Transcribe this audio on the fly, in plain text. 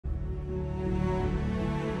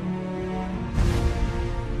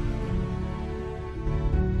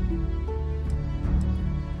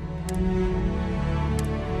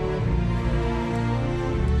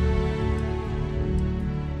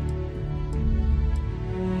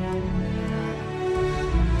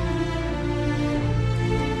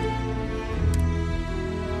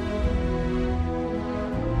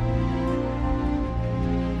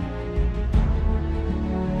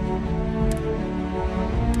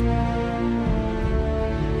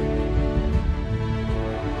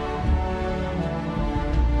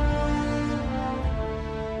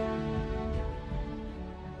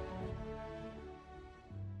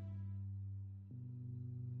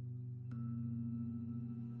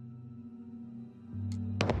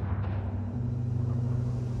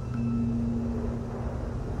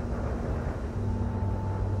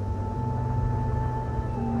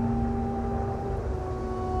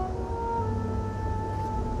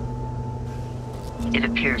It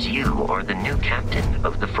appears you are the new captain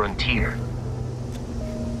of the frontier.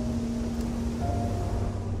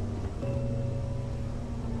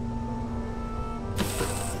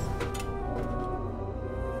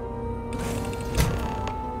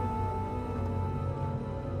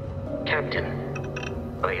 Captain,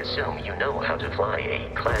 I assume you know how to fly a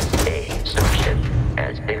Class A starship.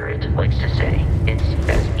 As Barrett likes to say, it's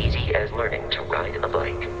as easy as learning to ride a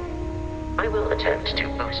bike. I will attempt to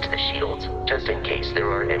boost the shields, just in case there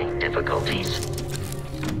are any difficulties.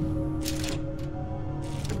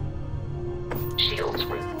 Shields.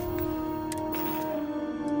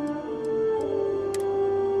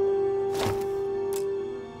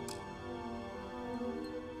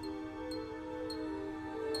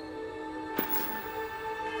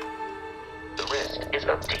 The rest is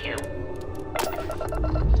up to you.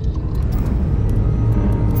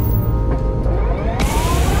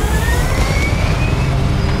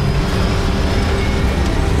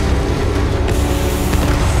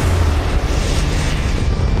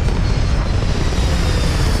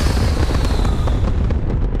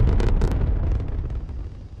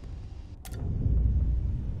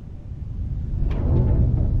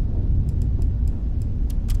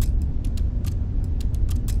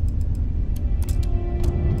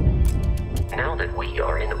 Now that we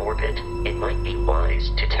are in orbit, it might be wise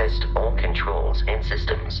to test all controls and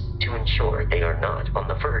systems to ensure they are not on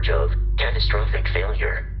the verge of catastrophic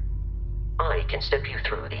failure. I can step you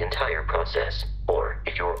through the entire process, or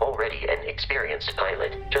if you're already an experienced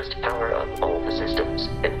pilot, just power up all the systems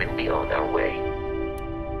and we'll be on our way.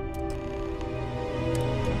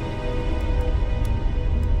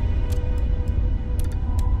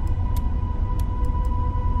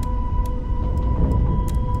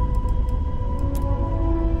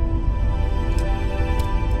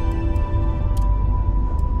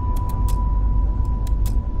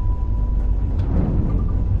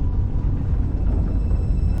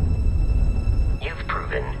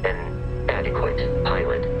 An adequate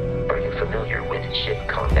pilot. Are you familiar with ship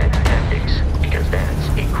combat tactics? Because that's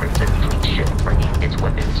a Crimson Fleet ship bringing its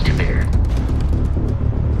weapons to bear.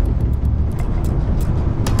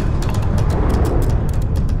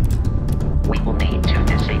 We will need to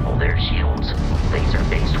disable their shields.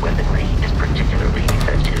 Laser-based weaponry is particularly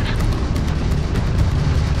effective.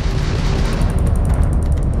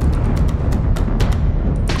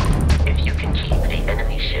 If you can keep the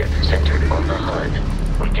enemy ship centered on the HUD,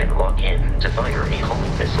 we can lock in to fire a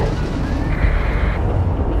homing missile.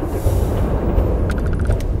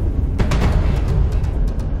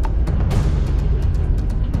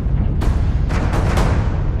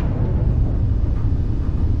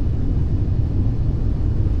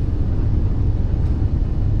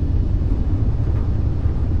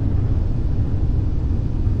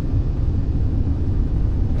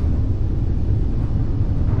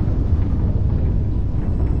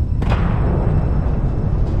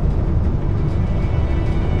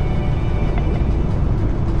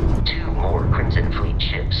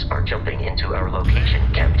 Ships are jumping into our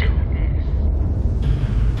location, Captain.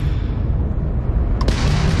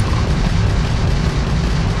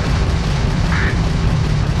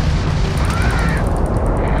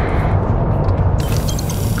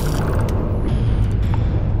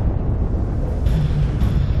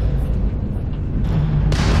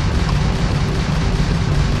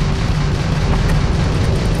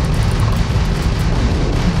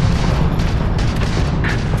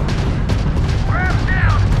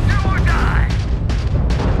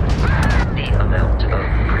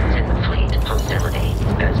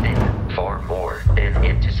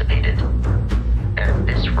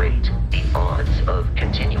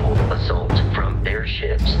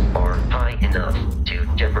 Ships are high enough to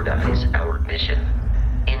jeopardize our mission.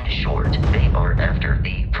 In short, they are after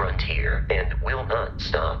the frontier and will not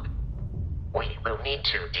stop. We will need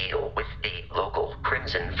to deal with the local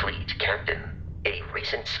Crimson Fleet captain. A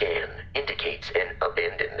recent scan indicates an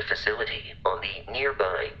abandoned facility on the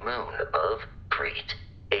nearby moon of Crete,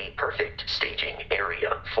 a perfect staging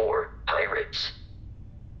area for pirates.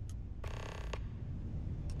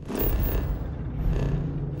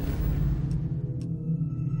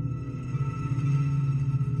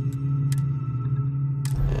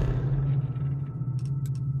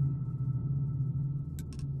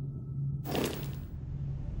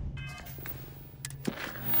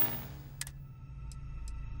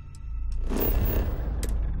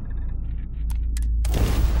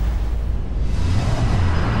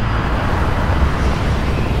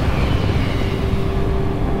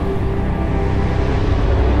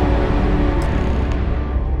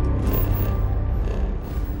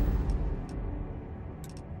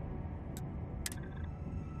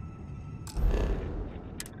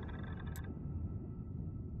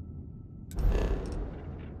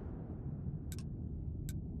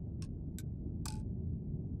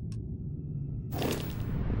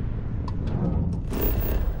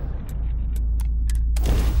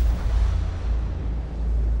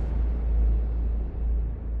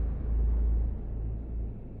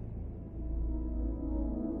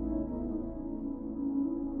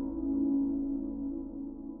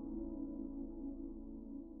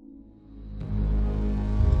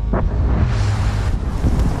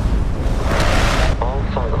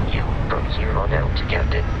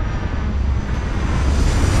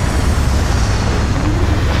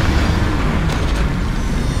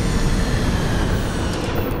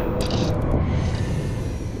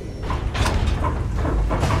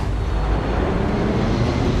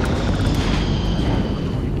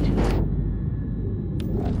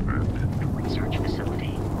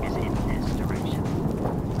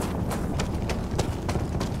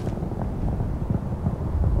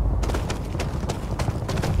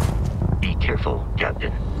 careful,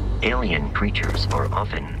 Captain. Alien creatures are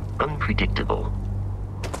often unpredictable.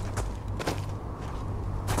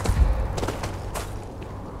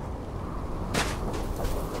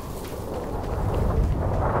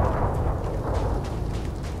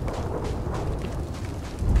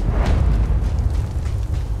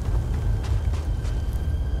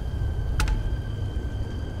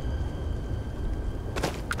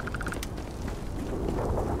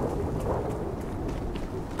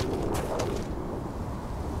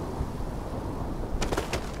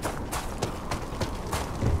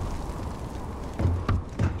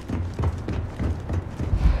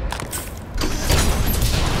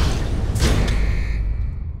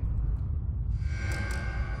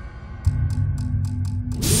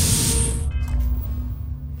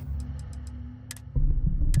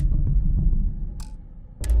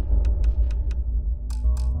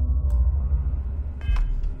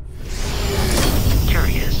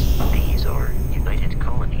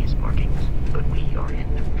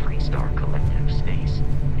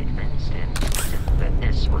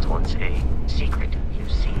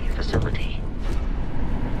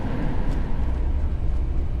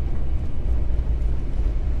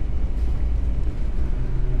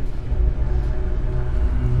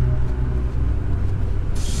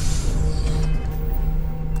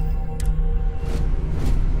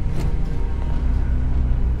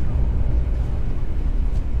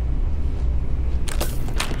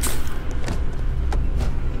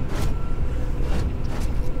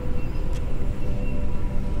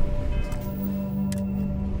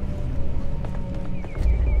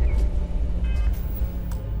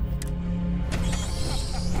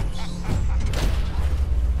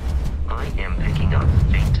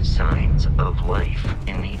 Of life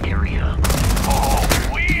in the area.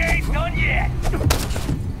 Oh, we ain't done yet! Time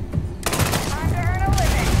to earn a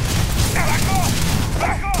living. Now back off!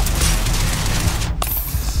 Back off!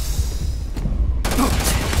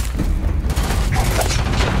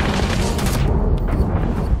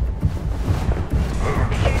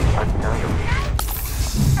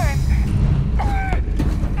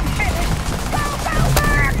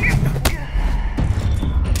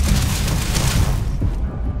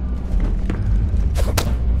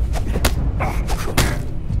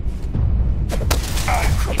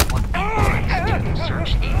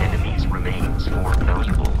 Search the enemy's remains for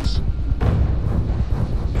valuables.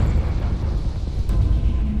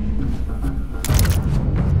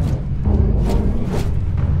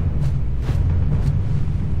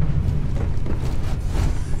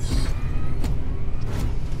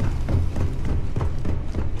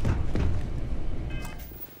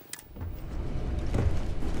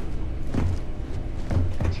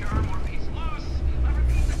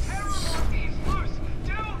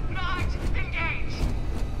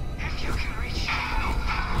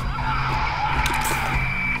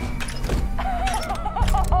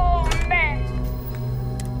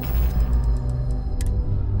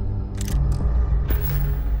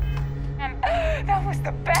 That was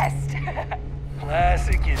the best.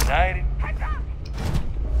 Classic United. Try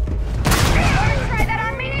that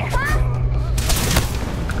on me, huh?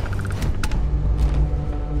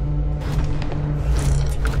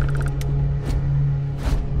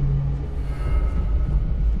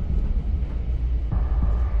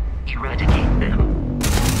 Eradicate them.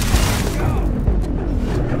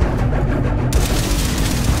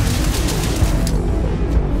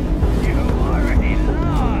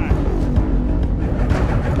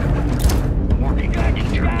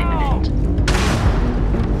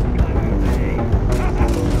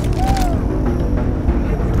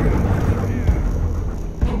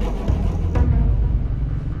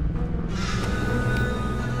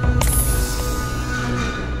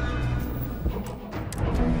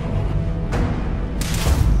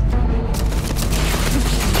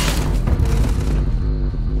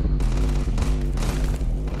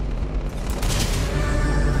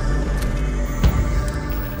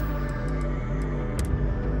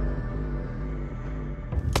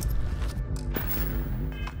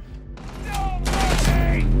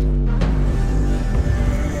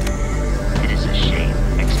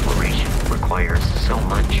 So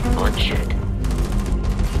much bloodshed.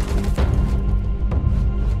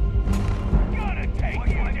 Gonna take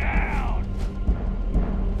you down!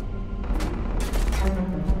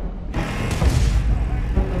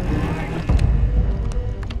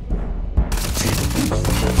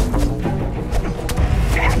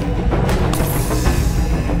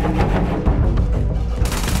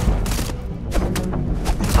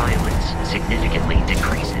 Violence significantly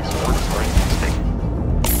decreases once life expectancy.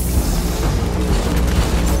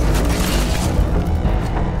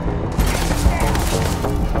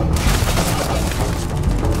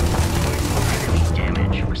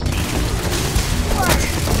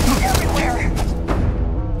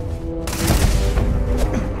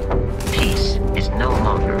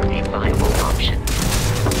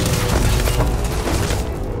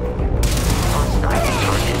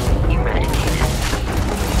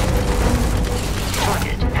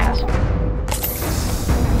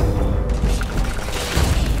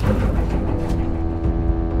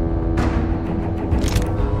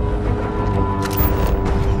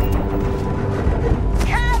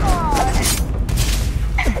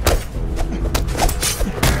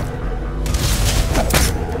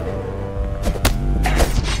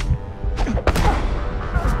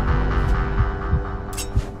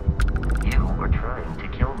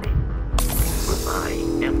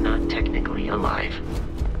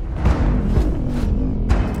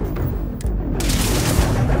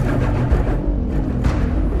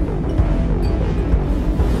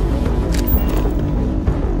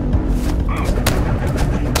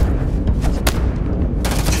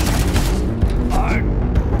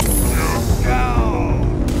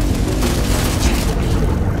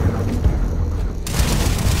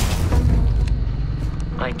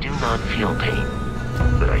 feel pain,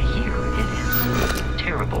 but I hear it is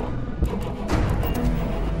terrible.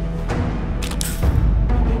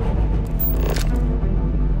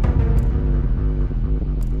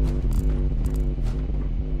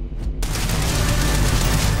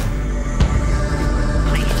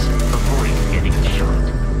 Please avoid getting shot.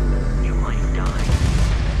 You might die.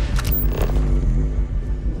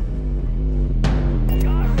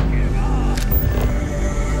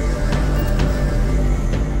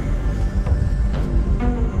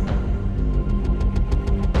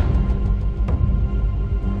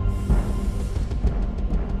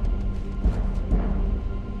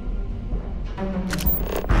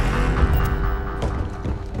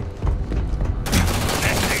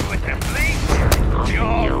 Messing with the fleet?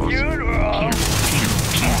 Your funeral?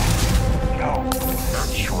 No. Not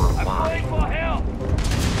sure I'm why. calling for help.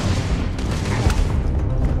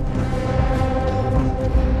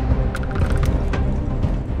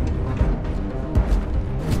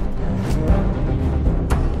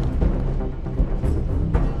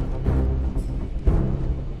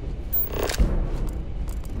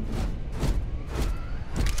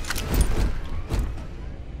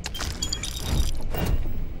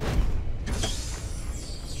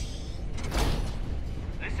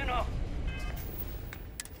 Listen up.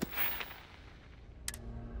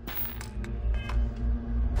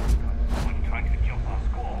 Someone trying to jump our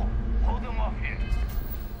school. Hold them off here.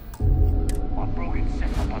 One broken set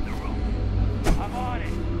up on the roof. I'm on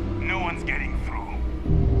it. No one's getting through.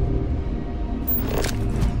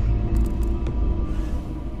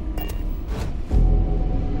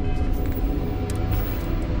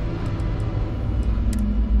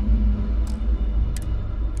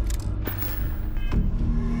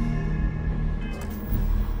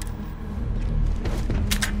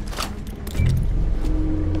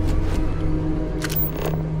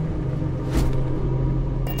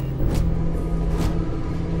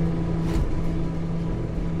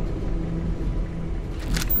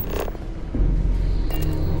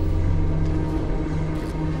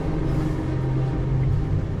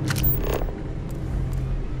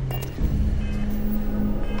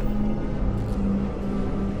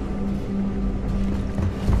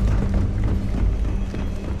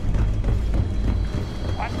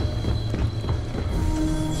 What?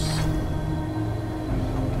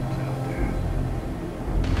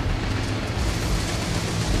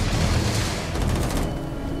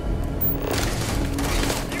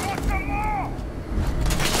 You want some more?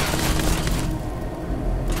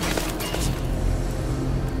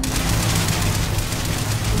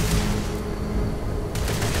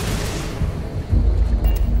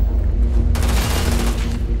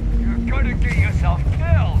 You're gonna get yourself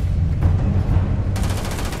killed.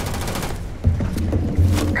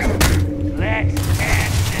 Let's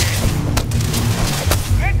end this.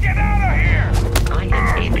 Let's get out of here. I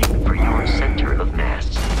am aiming for your center of mass.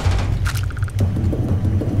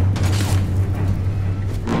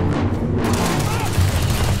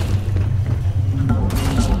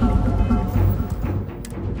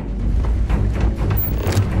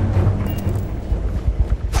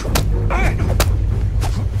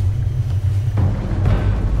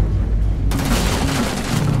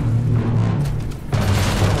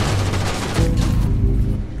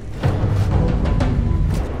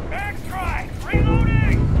 Backstrike.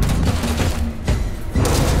 Reloading.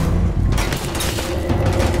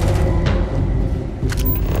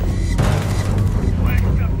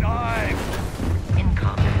 Waste of time. In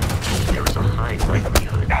combat, there is a high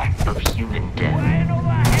likelihood of human death. Land over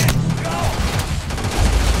heads. Go.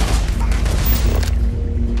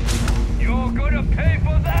 You're gonna pay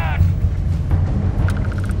for that.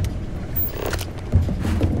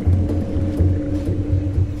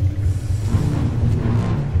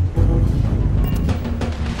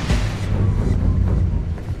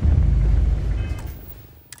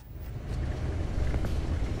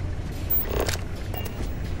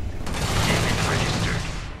 Damage registered.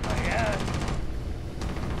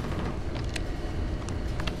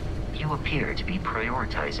 You appear to be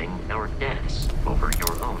prioritizing our deaths over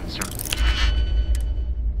your own survival.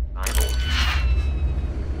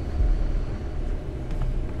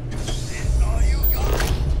 This all you got?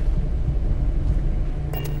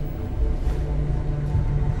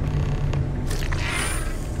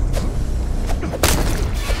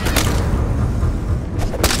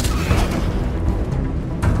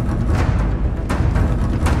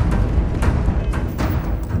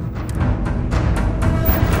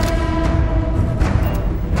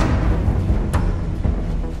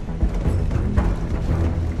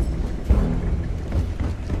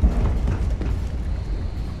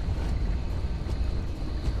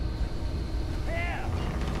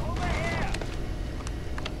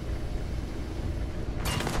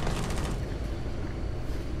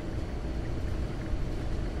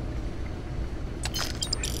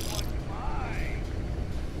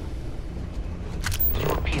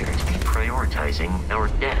 our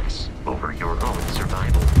deaths over your own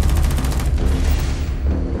survival.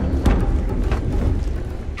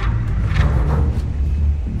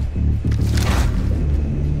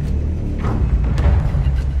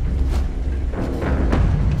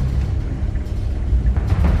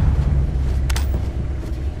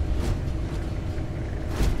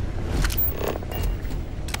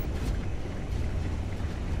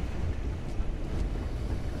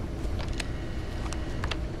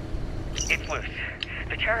 It's loose.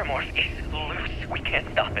 The terramorph is loose. We can't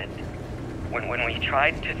stop it. When we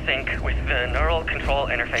tried to sync with the neural control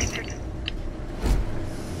interface,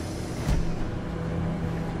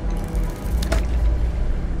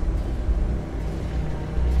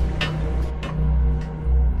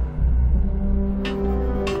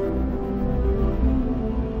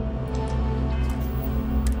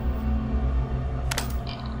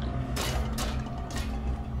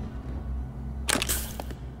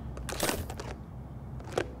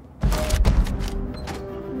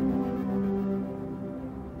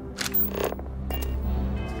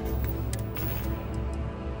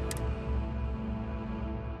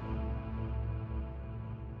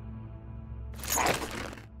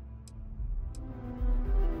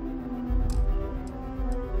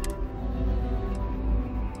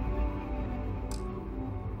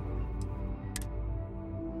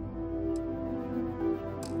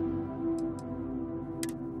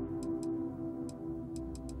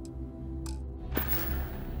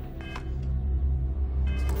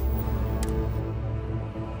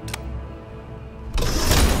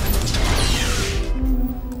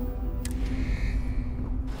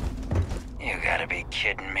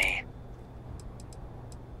 kidding me?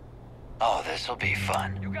 Oh, this'll be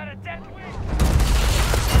fun. You got a death wish?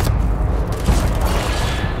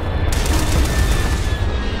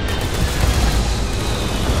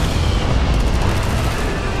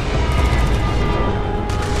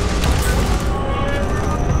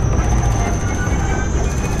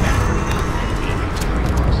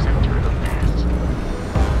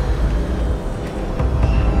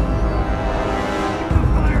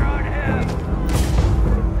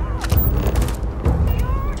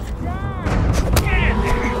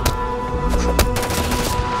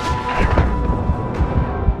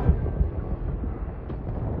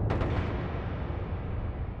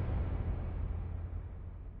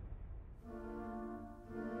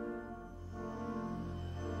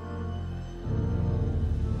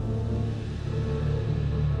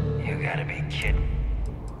 You gotta be kidding.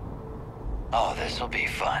 Oh, this'll be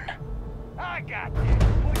fun. I got this.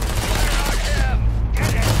 Put fire on him.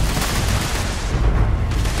 Get it.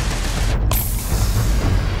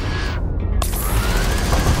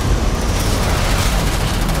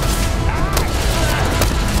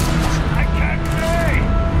 I can't see.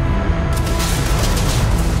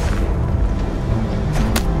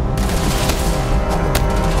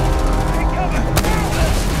 Hey, cover.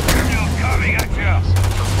 You're coming at you.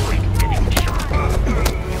 Avoid getting shot.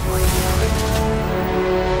 You might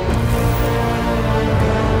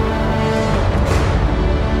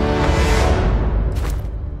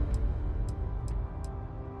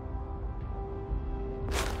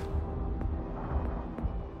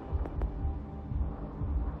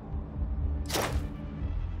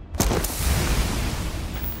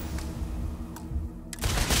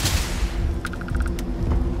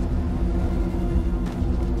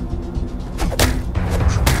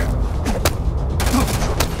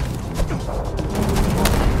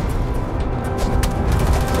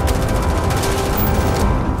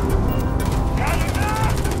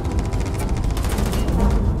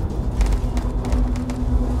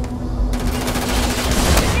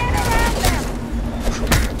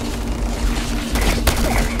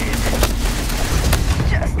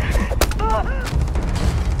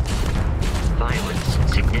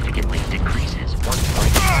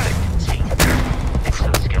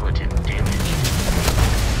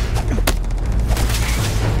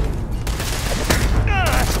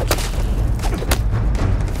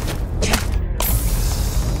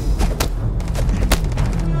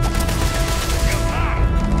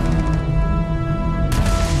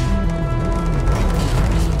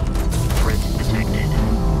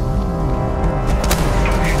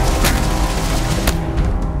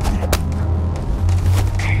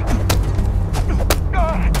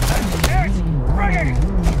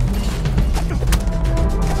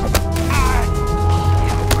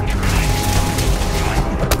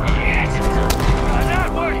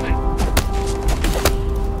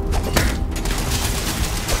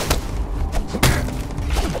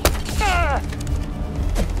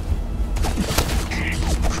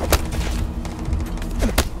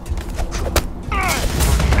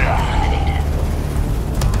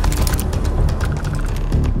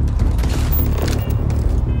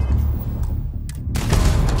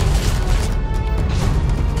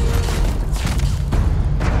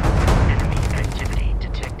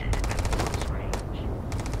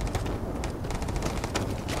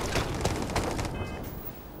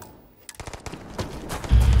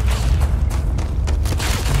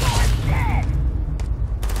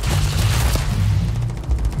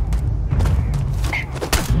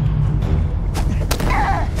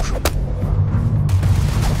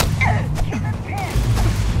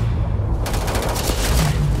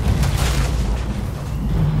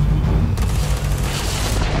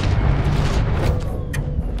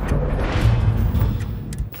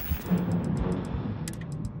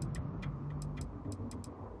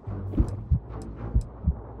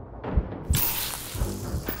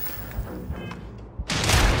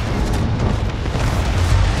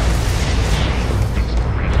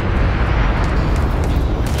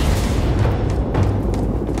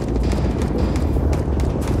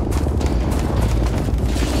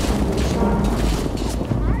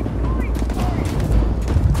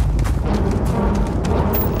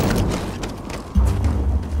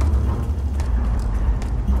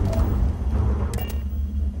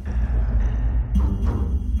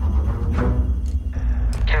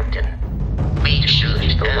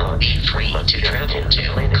now be free to travel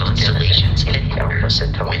to Constellation's headquarters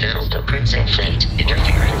without Prince and Fleet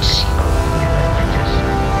interference.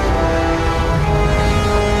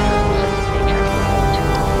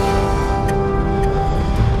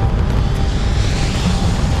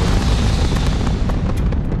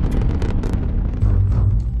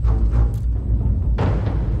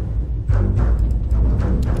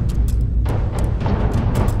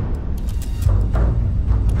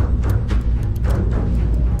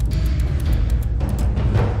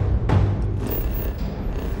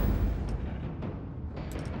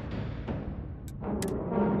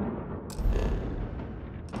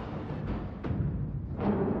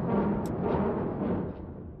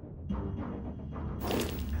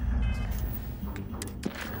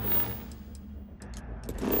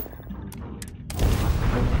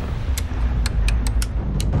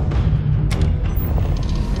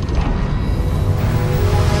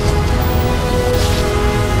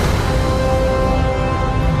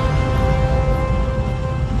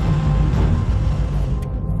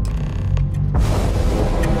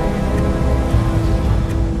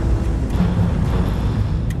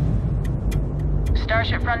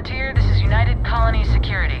 Starship Frontier, this is United Colony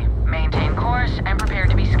Security. Maintain course and prepare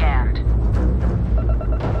to be scanned.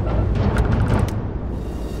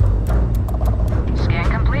 Scan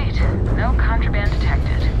complete. No contraband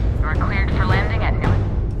detected. You are cleared for landing at New...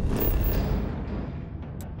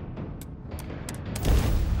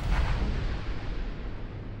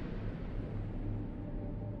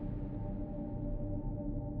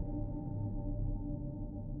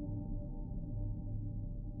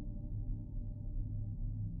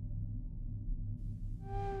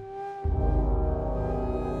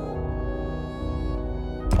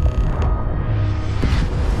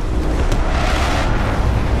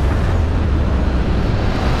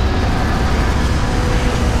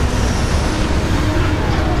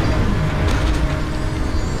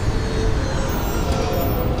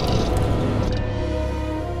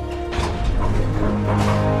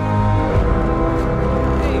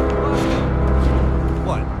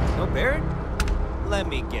 Let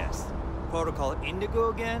me guess. Protocol Indigo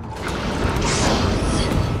again?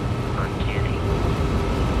 Uncanny.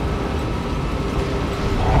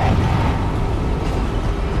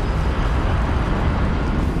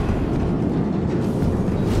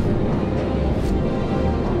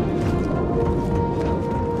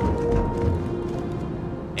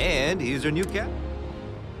 And here's your new cap.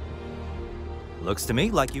 Looks to me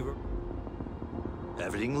like you...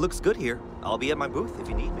 Everything looks good here. I'll be at my booth if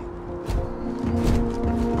you need me.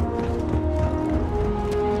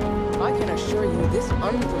 I can assure you this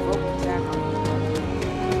unprovoked attack on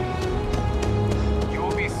you. You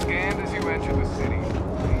will be scanned as you enter the city.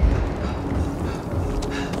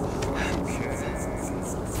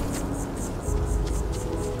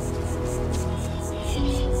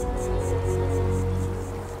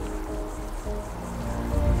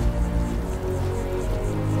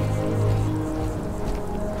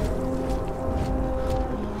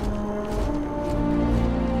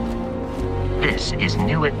 This is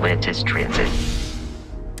New Atlantis Transit,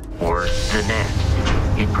 or the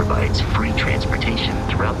NAT. It provides free transportation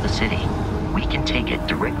throughout the city. We can take it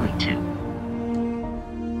directly to...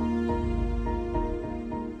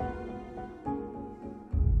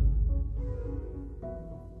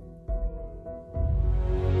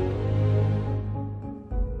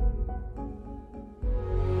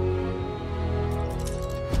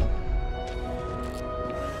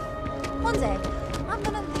 One day, I'm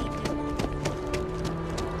gonna leave you.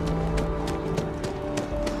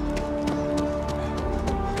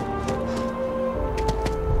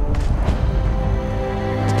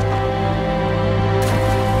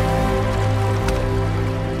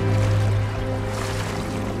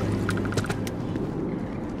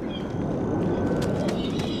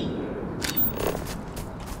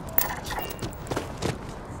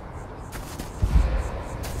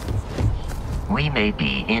 We may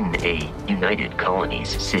be in a United Colonies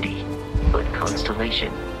city, but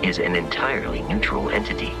Constellation is an entirely neutral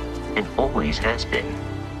entity, and always has been.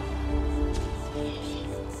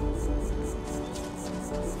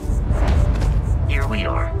 Here we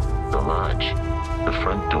are, the lodge. The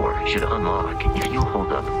front door should unlock if you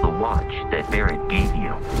hold up the watch that Barrett gave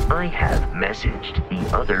you. I have messaged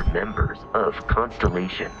the other members of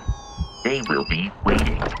Constellation. They will be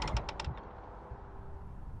waiting.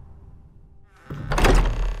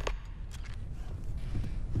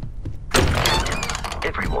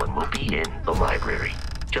 Everyone will be in the library,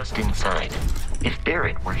 just inside. If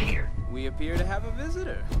Barrett were here... We appear to have a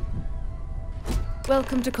visitor.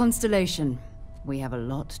 Welcome to Constellation. We have a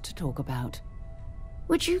lot to talk about.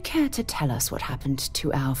 Would you care to tell us what happened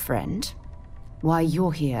to our friend? Why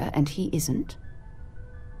you're here and he isn't?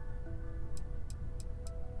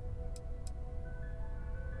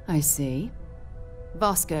 I see.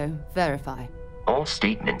 Vasco, verify. All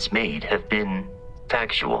statements made have been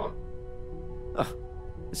factual.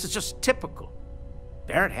 This is just typical.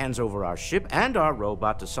 Barrett hands over our ship and our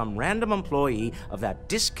robot to some random employee of that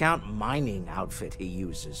discount mining outfit he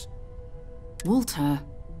uses. Walter.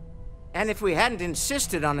 And if we hadn't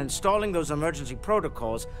insisted on installing those emergency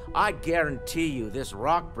protocols, I guarantee you this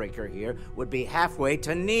rock breaker here would be halfway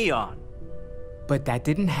to Neon. But that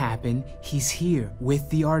didn't happen. He's here with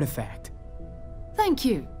the artifact. Thank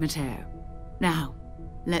you, Matteo. Now,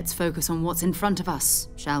 let's focus on what's in front of us,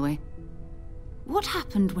 shall we? What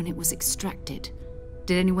happened when it was extracted?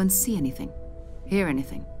 Did anyone see anything? Hear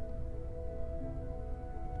anything?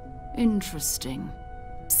 Interesting.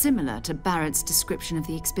 Similar to Barrett's description of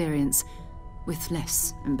the experience, with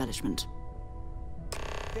less embellishment.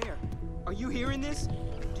 There. Are you hearing this?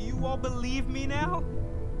 Do you all believe me now?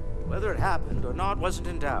 Whether it happened or not wasn't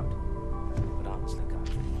in doubt. But honestly,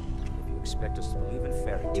 Godfrey, if you expect us to believe in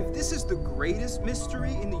fairy tales... If this is the greatest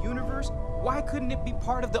mystery in the universe, why couldn't it be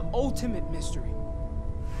part of the ultimate mystery?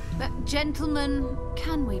 But gentlemen,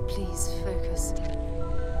 can we please focus?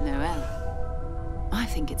 Noelle, I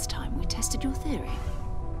think it's time we tested your theory.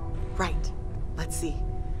 Right. Let's see.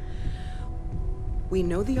 We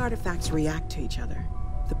know the artifacts react to each other.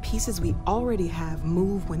 The pieces we already have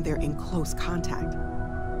move when they're in close contact.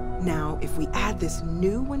 Now, if we add this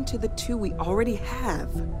new one to the two we already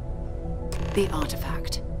have... The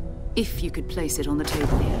artifact. If you could place it on the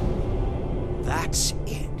table here. That's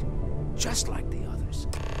it. Just like the others.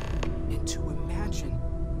 And to imagine,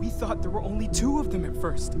 we thought there were only 2 of them at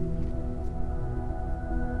first.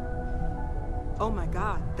 Oh my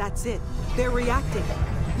God, that's it. They're reacting.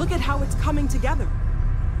 Look at how it's coming together.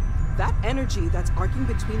 That energy that's arcing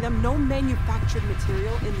between them, no manufactured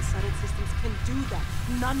material in the settled systems can do that.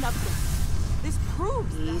 None of them. This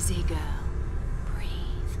proves that. Easy, girl.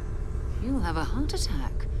 Breathe. You'll have a heart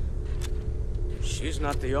attack. She's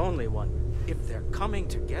not the only one. If they're coming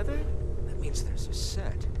together, that means there's a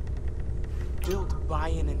set. Built by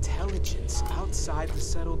an intelligence outside the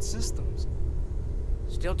settled systems.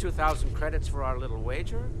 Still 2,000 credits for our little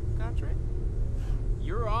wager, Godfrey?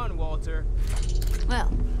 You're on, Walter.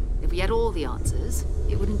 Well, if we had all the answers,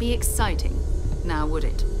 it wouldn't be exciting, now would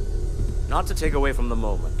it? Not to take away from the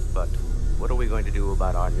moment, but what are we going to do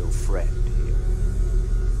about our new friend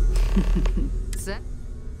here? Sir?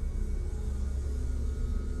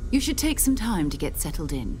 You should take some time to get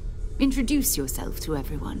settled in. Introduce yourself to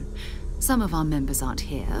everyone. Some of our members aren't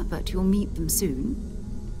here, but you'll meet them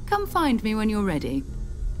soon. Come find me when you're ready.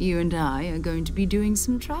 You and I are going to be doing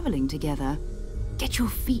some traveling together. Get your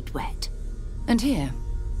feet wet. And here,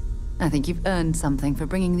 I think you've earned something for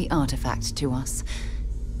bringing the artifact to us.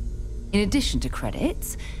 In addition to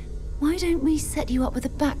credits, why don't we set you up with a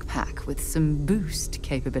backpack with some boost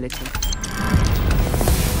capability?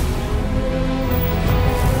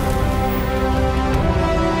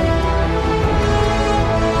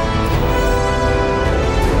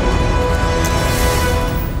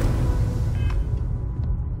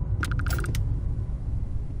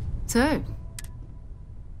 So,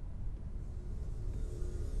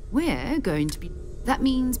 we're going to be... That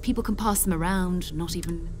means people can pass them around, not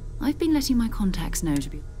even... I've been letting my contacts know to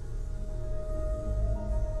be...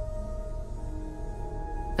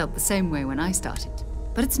 Felt the same way when I started.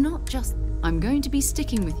 But it's not just... I'm going to be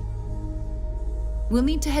sticking with you. We'll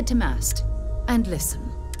need to head to Mast. And listen.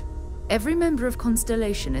 Every member of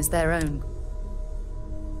Constellation is their own.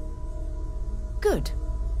 Good.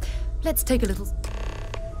 Let's take a little...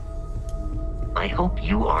 I hope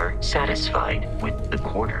you are satisfied with the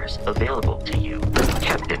quarters available to you,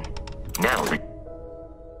 Captain. Now that...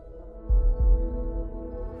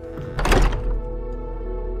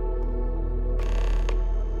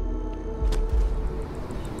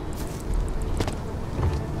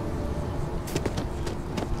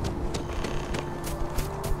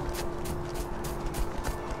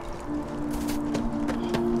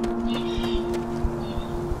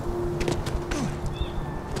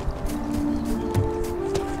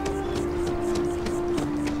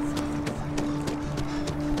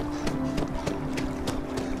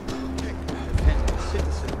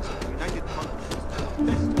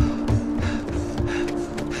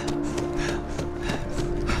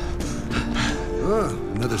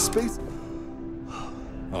 Another space?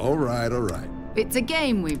 All right, all right. It's a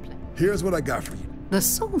game we play. Here's what I got for you. The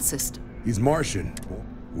Soul System. He's Martian.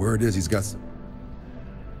 Word is he's got some...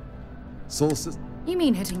 Soul System? You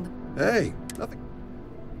mean hitting the... Hey, nothing.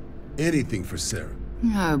 Anything for Sarah.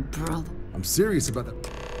 Oh, brother. I'm serious about that.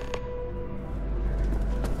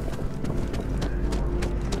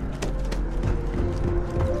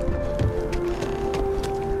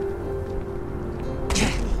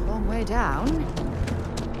 Long way down.